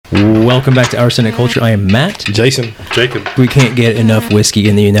Welcome back to Arsenic Culture. I am Matt. Jason. Jacob. We can't get enough whiskey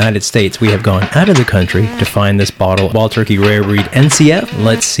in the United States. We have gone out of the country to find this bottle of Wild Turkey Rare Breed NCF.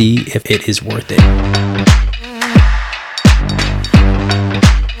 Let's see if it is worth it.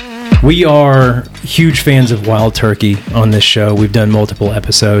 We are huge fans of Wild Turkey on this show. We've done multiple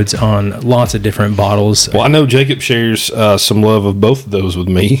episodes on lots of different bottles. Well, I know Jacob shares some love of both of those with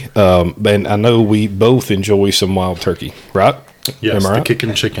me, and I know we both enjoy some Wild Turkey, right? Yes, right? the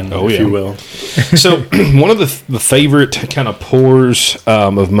kickin' chicken, if you will. So one of the favorite kind of pours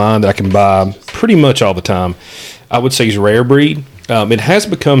of mine that I can buy pretty much all the time, I would say is Rare Breed. It has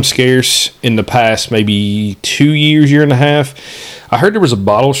become scarce in the past maybe 2 years, year and a half. I heard there was a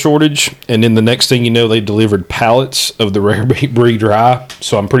bottle shortage, and then the next thing you know, they delivered pallets of the Rare Breed rye.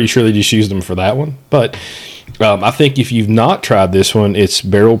 So I'm pretty sure they just used them for that one. But I think if you've not tried this one, it's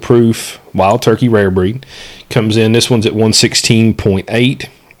barrel proof Wild Turkey Rare Breed. Comes in, this one's at 116.8.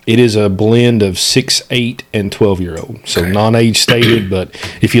 It is a blend of 6, 8, and 12-year-old. So non-age stated, but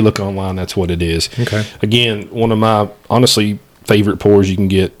if you look online, that's what it is. Okay. Again, one of my, honestly, favorite pours you can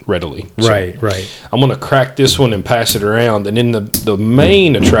get readily. Right. I'm going to crack this one and pass it around. And then the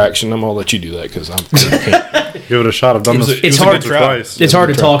main attraction, I'm going to let you do that because I can't. Give it a shot. I've done this. It's hard to twice. It's hard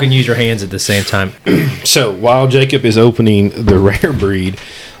to talk and use your hands at the same time. So while Jacob is opening the Rare Breed,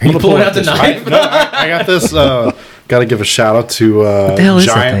 I'm going to pull out the knife. I got this. Got to give a shout out to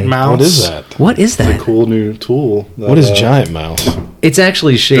Giant Mouse. what is that? What is that? It's a cool new tool. What is Giant Mouse? It's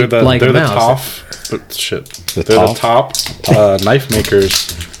actually shaped like a mouse. They're the top knife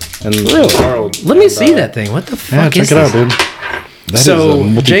makers in the world. Let me see that thing. What the fuck is check it this? out, dude.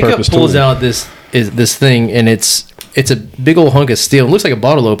 So Jacob pulls out this thing, and it's a big old hunk of steel. It looks like a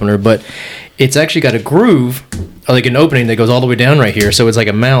bottle opener, but it's actually got a groove, like an opening that goes all the way down right here. So it's like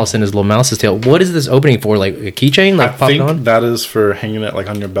a mouse and his little mouse's tail. What is this opening for? Like a keychain? Like I think that is for hanging it like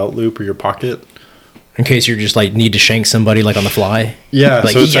on your belt loop or your pocket. In case you're just like need to shank somebody like on the fly. Yeah,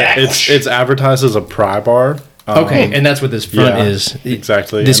 like, so it's advertised as a pry bar. Okay, and that's what this front is.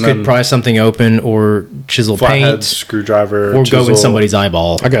 Exactly. This could pry something open or chisel flathead, paint, screwdriver, or go in somebody's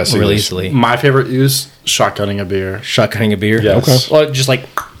eyeball. I got really easily. My favorite use: shotgunning a beer. Shotgunning a beer. Yes. Okay. Well, just like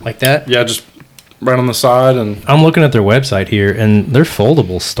that. Yeah, just right on the side. And I'm looking at their website here, and their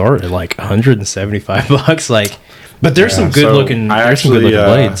foldables start at like $175. Like, but there's some good looking. There's some good looking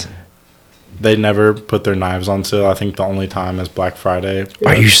blades. They never put their knives on sale. I think the only time is Black Friday.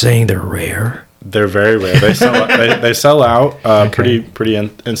 Are you saying they're rare? They're very rare. They sell they sell out pretty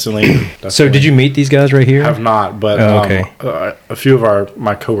instantly. Definitely. So did you meet these guys right here? I have not, but a few of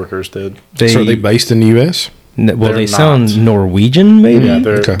my coworkers did. So are they based in the U.S.? Well, they sound Norwegian, maybe. Yeah,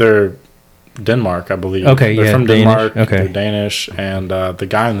 they're Denmark, I believe. Okay, they're from Danish. Denmark. Okay, they're Danish, and the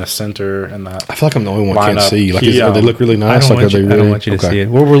guy in the center and that. I feel like I'm the only one who can't see. Like, they look really nice. I don't want you to see it.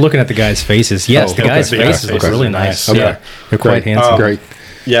 We're looking at the guys' faces. Yes, the guys' faces look really nice. Okay. Yeah, they're quite handsome. Great.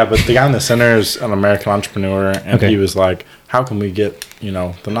 Yeah, but the guy in the center is an American entrepreneur, and he was like, "How can we get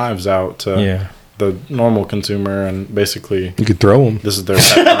the knives out to the normal consumer?" And basically, you could throw them. This is their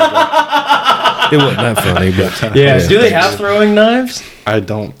pet project. It wasn't that funny, but do they have throwing knives? I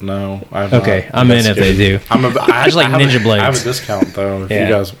don't know. I'm in if they do. I just like ninja blades. I have a discount though.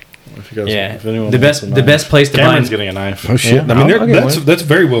 If anyone the best place to Cameron's find getting a knife. Oh shit! Yeah, I mean, that's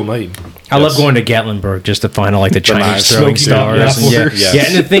very well made. I love going to Gatlinburg just to find all like the Chinese throwing stars.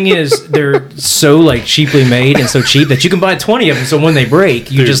 And the thing is, they're so like cheaply made and so cheap that you can buy 20 of them. So when they break,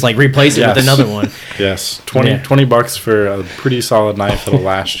 you just like replace it with another one. Yes, $20 for a pretty solid knife that'll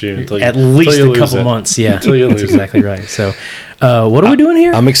last you until at least a couple months. Yeah, until you lose that's exactly right. So, what are we doing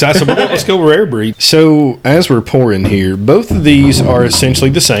here? I'm excited. So let's go Rare Breed. So as we're pouring here, both of these are essentially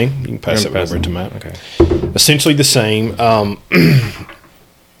the same. You can pass it over to Matt. Okay. Essentially the same.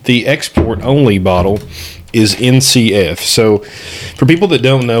 The export-only bottle is NCF. So for people that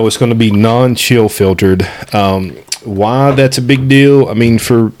don't know, it's going to be non-chill filtered. Why that's a big deal? I mean,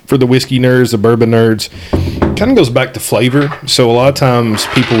 for the whiskey nerds, the bourbon nerds, kind of goes back to flavor. So a lot of times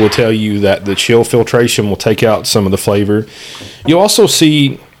people will tell you that the chill filtration will take out some of the flavor. You'll also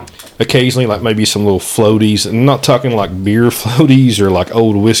see occasionally like maybe some little floaties. I'm not talking like beer floaties or like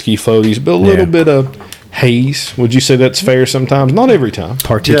old whiskey floaties, but a little bit of haze. Would you say that's fair sometimes? Not every time.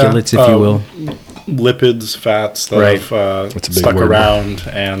 Particulates, if you will. Lipids, fats that have stuck around,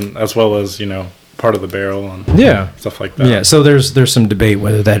 and as well as, part of the barrel and stuff like that. Yeah, so there's some debate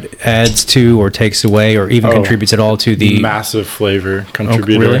whether that adds to or takes away or even contributes at all to the... Massive flavor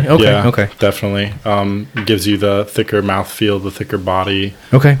contributor. Really? Okay, yeah, okay. Definitely. Gives you the thicker mouthfeel, the thicker body.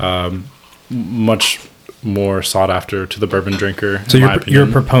 Okay. Much more sought after to the bourbon drinker. So you're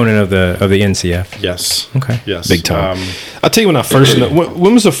a proponent of the NCF. Yes. Okay. Yes. Big time. I'll tell you when I first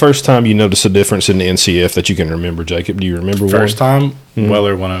when was the first time you noticed a difference in the NCF that you can remember, Jacob? Do you remember first time?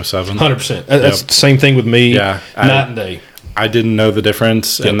 Weller 107. 100%. That's the same thing with me. Yeah. Night and day. I didn't know the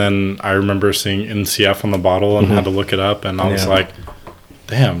difference, and then I remember seeing NCF on the bottle and had to look it up, and I was like,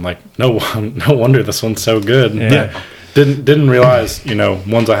 damn, like no wonder this one's so good. Yeah. Didn't realize,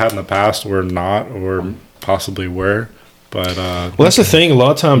 ones I had in the past were not, or possibly were, but well, that's the thing. A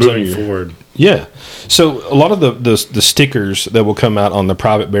lot of times moving forward, yeah. So a lot of the stickers that will come out on the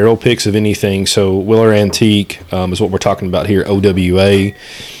private barrel picks of anything. So Weller Antique is what we're talking about here. OWA.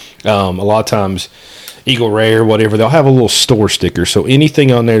 A lot of times, Eagle Rare, whatever, they'll have a little store sticker. So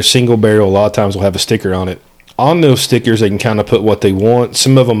anything on there, single barrel, a lot of times will have a sticker on it. On those stickers, they can kind of put what they want.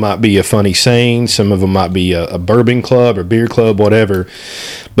 Some of them might be a funny saying. Some of them might be a bourbon club or beer club, whatever.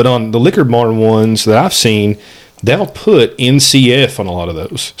 But on the Liquor Barn ones that I've seen, they'll put NCF on a lot of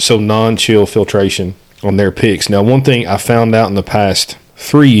those. So non-chill filtration on their picks. Now, one thing I found out in the past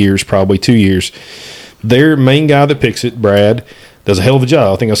 3 years, probably 2 years, their main guy that picks it, Brad, does a hell of a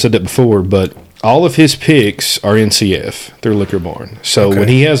job. I think I said that before, but all of his picks are NCF through Liquor Barn. So when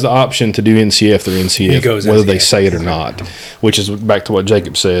he has the option to do NCF through NCF, whether they say it or not, which is back to what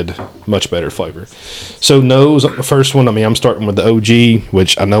Jacob said, much better flavor. So nose, the first one, I'm starting with the OG,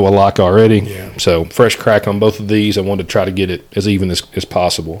 which I know I like already. Yeah. So fresh crack on both of these. I wanted to try to get it as even as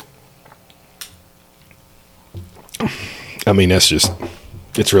possible.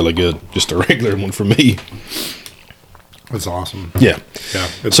 It's really good. Just a regular one for me. It's awesome. Yeah.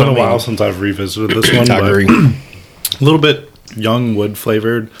 It's been a while since I've revisited this one. I agree. A little bit young wood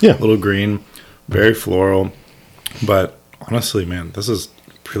flavored. Yeah. A little green. Very floral. But honestly, man, this is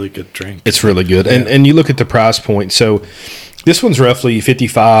a really good drink. It's really good. Yeah. And you look at the price point. So this one's roughly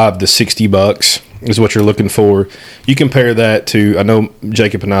 $55 to $60 is what you're looking for. You compare that to, I know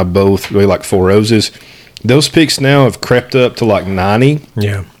Jacob and I both really like Four Roses. Those picks now have crept up to like 90.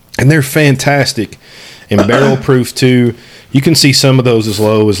 Yeah. And they're fantastic. And barrel proof too. You can see some of those as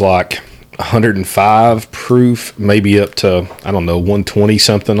low as like 105 proof, maybe up to 120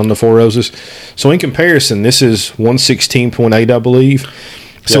 something on the Four Roses. So in comparison, this is 116.8, I believe.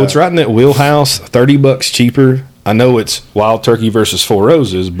 So it's right in that wheelhouse, $30 cheaper. I know it's Wild Turkey versus Four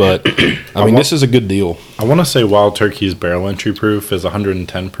Roses, but this is a good deal. I want to say Wild Turkey's barrel entry proof is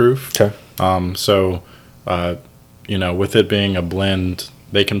 110 proof. Okay. With it being a blend,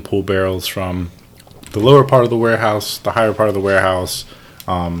 they can pull barrels from the lower part of the warehouse, the higher part of the warehouse,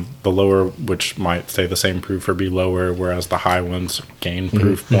 the lower, which might stay the same proof or be lower, whereas the high ones gain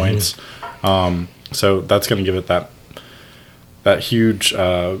proof points. So that's going to give it that huge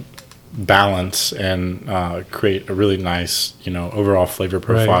balance and create a really nice, overall flavor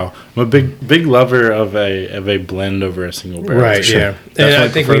profile. Right. I'm a big lover of a blend over a single barrel. Right. Sure. Yeah. And I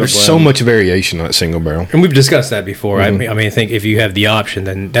think there's so much variation on that single barrel, and we've discussed that before. Mm-hmm. I think if you have the option,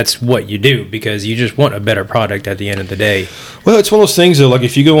 then that's what you do because you just want a better product at the end of the day. Well, it's one of those things though. Like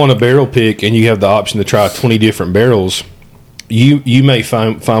if you go on a barrel pick and you have the option to try 20 different barrels. You may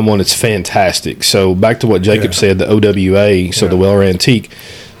find one that's fantastic. So back to what Jacob said, the OWA, the Weller Antique.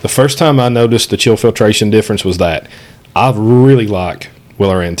 The first time I noticed the chill filtration difference was that I really like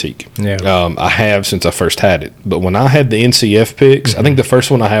Weller Antique. Yeah. I have since I first had it. But when I had the NCF picks, I think the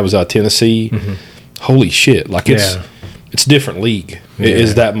first one I had was out of Tennessee. Mm-hmm. Holy shit! Like it's a different league. Yeah. It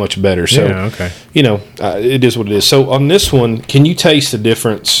is that much better. So it is what it is. So on this one, can you taste the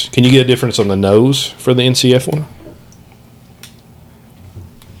difference? Can you get a difference on the nose for the NCF one?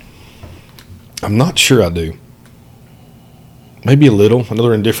 I'm not sure I do. Maybe a little. I know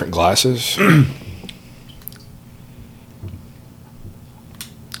they're in different glasses.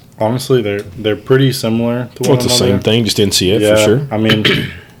 Honestly, they're pretty similar to one another. It's the same thing, just NCF for sure.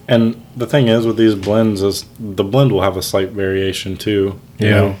 And the thing is with these blends is the blend will have a slight variation too. You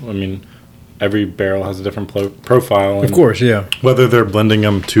know? Every barrel has a different profile. Of course, yeah. Whether they're blending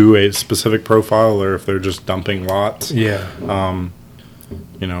them to a specific profile or if they're just dumping lots. Yeah.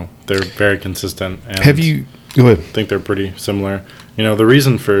 They're very consistent. And go ahead. I think they're pretty similar. The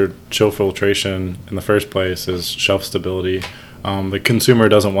reason for chill filtration in the first place is shelf stability. The consumer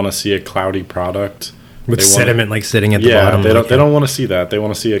doesn't want to see a cloudy product with sediment sitting at the bottom. They don't want to see that. They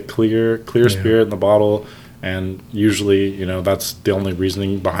want to see a clear spirit in the bottle, and usually, that's the only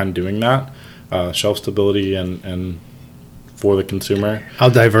reasoning behind doing that. Shelf stability and for the consumer. I'll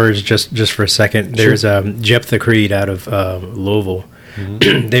diverge just for a second. There's Jephthah Creed out of Louisville.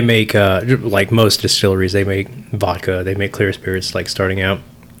 Mm-hmm. They make like most distilleries, they make vodka, they make clear spirits starting out.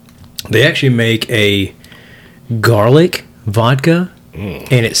 They actually make a garlic vodka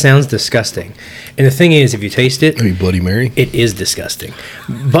and it sounds disgusting. And the thing is, if you taste it, Maybe Bloody Mary. it is disgusting.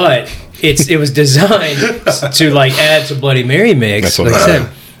 But it was designed to like add to Bloody Mary mix, That's what like I I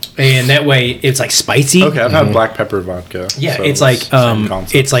said. And that way, it's like spicy. Okay, I've had black pepper vodka. Yeah, so it's like same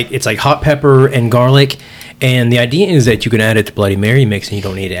concept. it's like hot pepper and garlic. And the idea is that you can add it to Bloody Mary mix, and you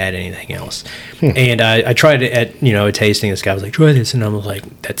don't need to add anything else. And I tried it at a tasting. This guy was like, "Try this," and I was like,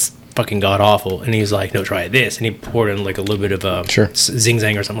 "That's fucking god awful." And he's like, "No, try this." And he poured in like a little bit of zing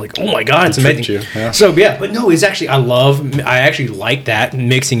zang or something. Like, oh my god, it's amazing. You, yeah. So yeah, but no, it's actually I actually like that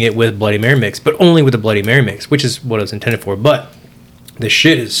mixing it with Bloody Mary mix, but only with the Bloody Mary mix, which is what it was intended for. But the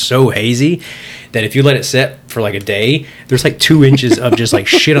shit is so hazy that if you let it set for like a day, there's like 2 inches of just like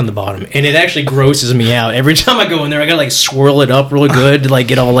shit on the bottom, and it actually grosses me out every time I go in there. I gotta like swirl it up really good to like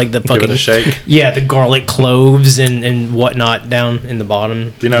get all like the fucking Give it a shake. Yeah, the garlic cloves and whatnot down in the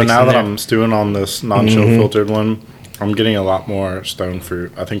bottom. You know, mixed now in that there. I'm stewing on this non-chill filtered one, I'm getting a lot more stone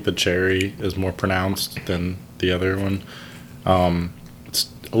fruit. I think the cherry is more pronounced than the other one. It's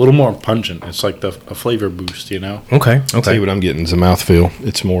a little more pungent. It's like a flavor boost, you know? Okay. Tell you what I'm getting is a mouthfeel.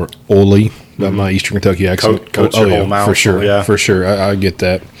 It's more oily. About my Eastern Kentucky accent. Coats your whole mouth. For sure. Yeah. For sure. I get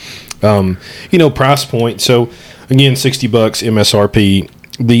that. Price point. So, again, $60 MSRP.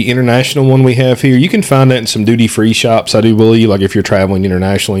 The international one we have here, you can find that in some duty-free shops, I do believe, like if you're traveling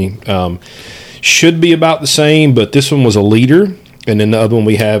internationally. Should be about the same, but this one was a liter. And then the other one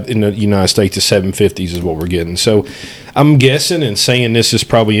we have in the United States is 750s is what we're getting. So I'm guessing and saying this is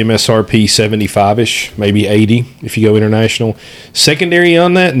probably MSRP 75-ish, maybe 80 if you go international. Secondary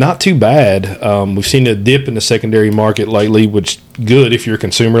on that, not too bad. We've seen a dip in the secondary market lately, which good if you're a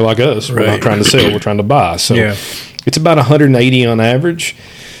consumer like us. We're not trying to sell, we're trying to buy. So it's about 180 on average.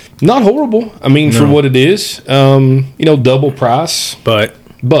 Not horrible. I mean, for what it is, double price.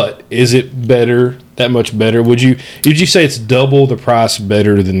 But is it better? That much better? Would you say it's double the price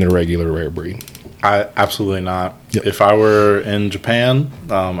better than the regular rare breed? Absolutely not. Yep. If I were in Japan,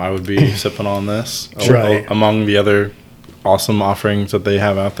 I would be sipping on this Right. among the other awesome offerings that they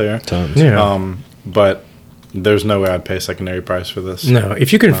have out there. Tons. Yeah. But there's no way I'd pay secondary price for this. No,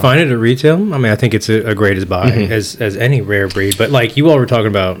 if you can find it at retail, I mean, I think it's a great as buy as any rare breed. But like you all were talking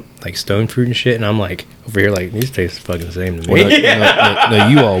about like stone fruit and shit, and I'm like over here like these taste fucking the same to me. Well, no,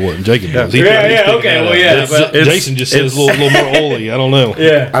 you all wouldn't. Jacob does. Okay, well, yeah. But Jason just says a little more oily. I don't know.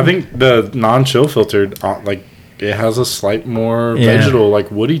 yeah, I think the non-chill filtered, it has a slight more vegetal,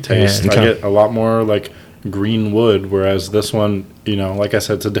 like woody taste. Yeah. I get a lot more like green wood, whereas this one, like I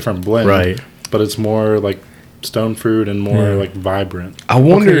said, it's a different blend. Right. But it's more like stone fruit and more like vibrant. I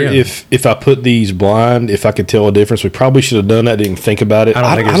wonder if I put these blind, if I could tell a difference. We probably should have done that. Didn't think about it.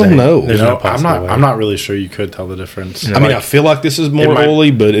 I don't know. There's no possible way. I'm not really sure you could tell the difference. I mean, I feel like this is more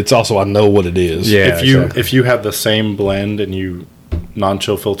oily, but it's also I know what it is. Yeah. If you had the same blend and you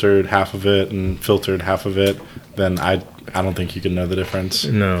non-chill filtered half of it and filtered half of it, then I don't think you can know the difference.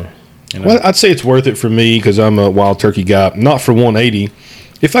 No. Well, I'd say it's worth it for me because I'm a wild turkey guy. Not for 180.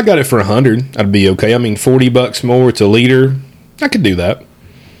 If I got it for 100, I'd be okay. I mean, $40 more, it's a liter. I could do that.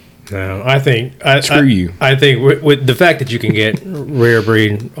 No, I think Screw you. I think with the fact that you can get rare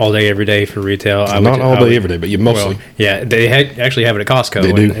breed all day, every day for retail, Not all day, every day, but you mostly. Well, yeah, they actually have it at Costco,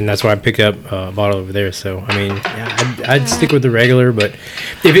 They do. and that's why I picked up a bottle over there. So I mean, yeah, I'd stick with the regular, but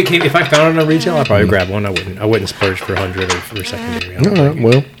if I found it on retail, I'd probably grab one. I wouldn't splurge for 100 or for secondary. All right,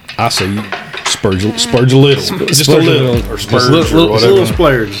 well, I say you splurge a little. Just a little. Or splurge or whatever. Just a little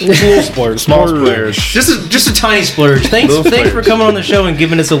splurge. Just a little splurge. Small splurge. Just a tiny splurge. Thanks for coming on the show and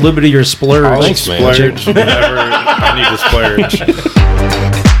giving us a little bit of your splurge. I'll Thanks, man. splurge whenever I need to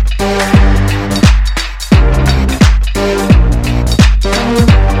splurge.